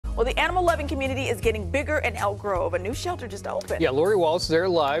Well, the animal-loving community is getting bigger in Elk Grove. A new shelter just opened. Yeah, Lori Wallace is there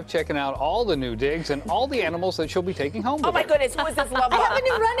live, checking out all the new digs and all the animals that she'll be taking home with Oh my her. goodness, who is this lover? I have a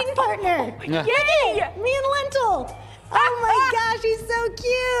new running partner. Yay! Me and Lentil. Oh my gosh, he's so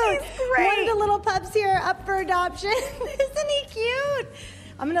cute. He's great. One of the little pups here up for adoption. Isn't he cute?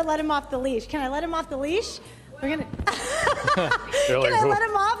 I'm gonna let him off the leash. Can I let him off the leash? We're gonna. Really Can I cool. let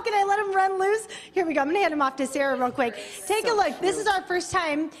him off? Can I let him run loose? Here we go. I'm gonna hand him off to Sarah real quick. Take a look. This is our first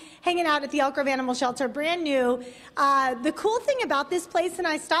time hanging out at the Elk Grove Animal Shelter, brand new. The cool thing about this place, and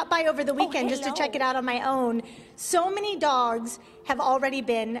I stopped by over the weekend just to check it out on my own. So many dogs have already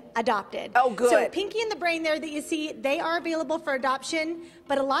been adopted. Oh, good. So Pinky and the Brain there that you see, they are available for adoption,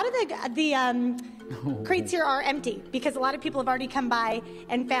 but a lot of the crates here are empty because a lot of people have already come by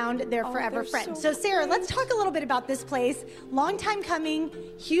and found their forever friend. So Sarah, let's talk a little bit about this place. Long time coming,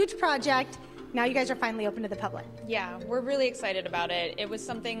 huge project. Now you guys are finally open to the public. Yeah, we're really excited about it. It was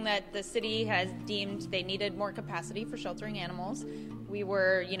something that the city has deemed they needed more capacity for sheltering animals. We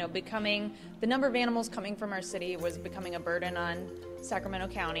were, becoming, the number of animals coming from our city was becoming a burden on Sacramento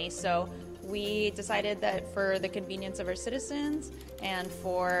County. So we decided that for the convenience of our citizens and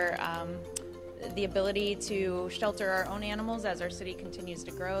for the ability to shelter our own animals as our city continues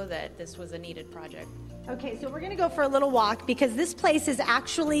to grow, that this was a needed project. Okay, so we're going to go for a little walk because this place is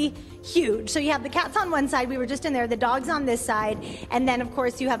actually huge. So you have the cats on one side, we were just in there, the dogs on this side, and then of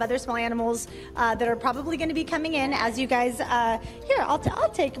course you have other small animals that are probably going to be coming in as you guys, here, I'll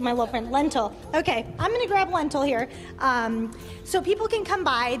take my little friend, Lentil. Okay, I'm going to grab Lentil here. So people can come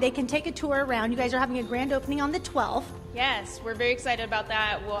by, they can take a tour around. You guys are having a grand opening on the 12th. Yes, we're very excited about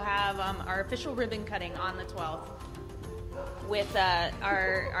that. We'll have our official ribbon cutting on the 12th with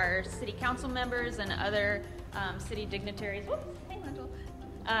our city council members and other city dignitaries. Whoops, hey, Lentil.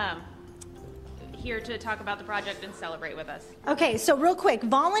 Here to talk about the project and celebrate with us. Okay, so real quick,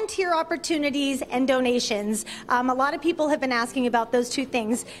 volunteer opportunities and donations. A lot of people have been asking about those two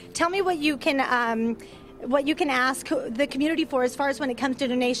things. Tell me what you can ask the community for as far as when it comes to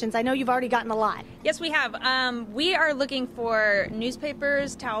donations. I know you've already gotten a lot. Yes, we have. We are looking for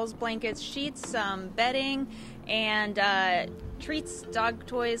newspapers, towels, blankets, sheets, bedding, and treats, dog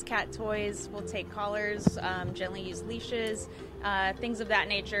toys, cat toys. We'll take collars, gently used leashes, things of that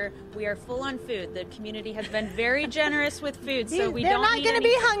nature. We are full on food. The community has been very generous with food, so we don't need They're not going to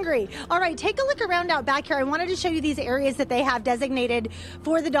be hungry. All right, take a look around out back here. I wanted to show you these areas that they have designated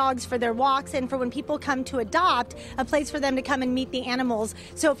for the dogs, for their walks, and for when people come to adopt, a place for them to come and meet the animals.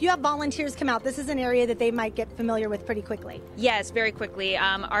 So if you have volunteers come out, this is an area that they might get familiar with pretty quickly. Yes, very quickly.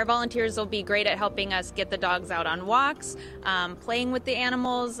 Our volunteers will be great at helping us get the dogs out on walks, playing with the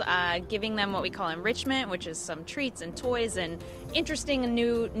animals, giving them what we call enrichment, which is some treats and toys and interesting and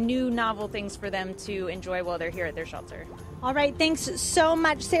new novel things for them to enjoy while they're here at their shelter. All right, thanks so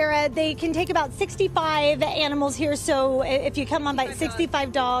much, Sarah. They can take about 65 animals here, so if you come on by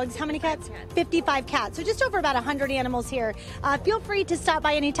 65 dogs, how many cats? 55 cats, so just over about 100 animals here. Feel free to stop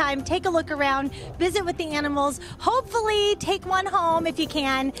by anytime, take a look around, visit with the animals, hopefully take one home if you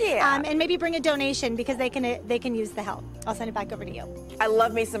can, and maybe bring a donation because they can use the help. I'll send it back over to you. I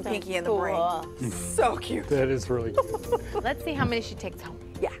love me some Pinky and the Brain. So cute. That is really cute. Let's see how many she takes home.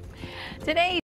 Yeah. Today,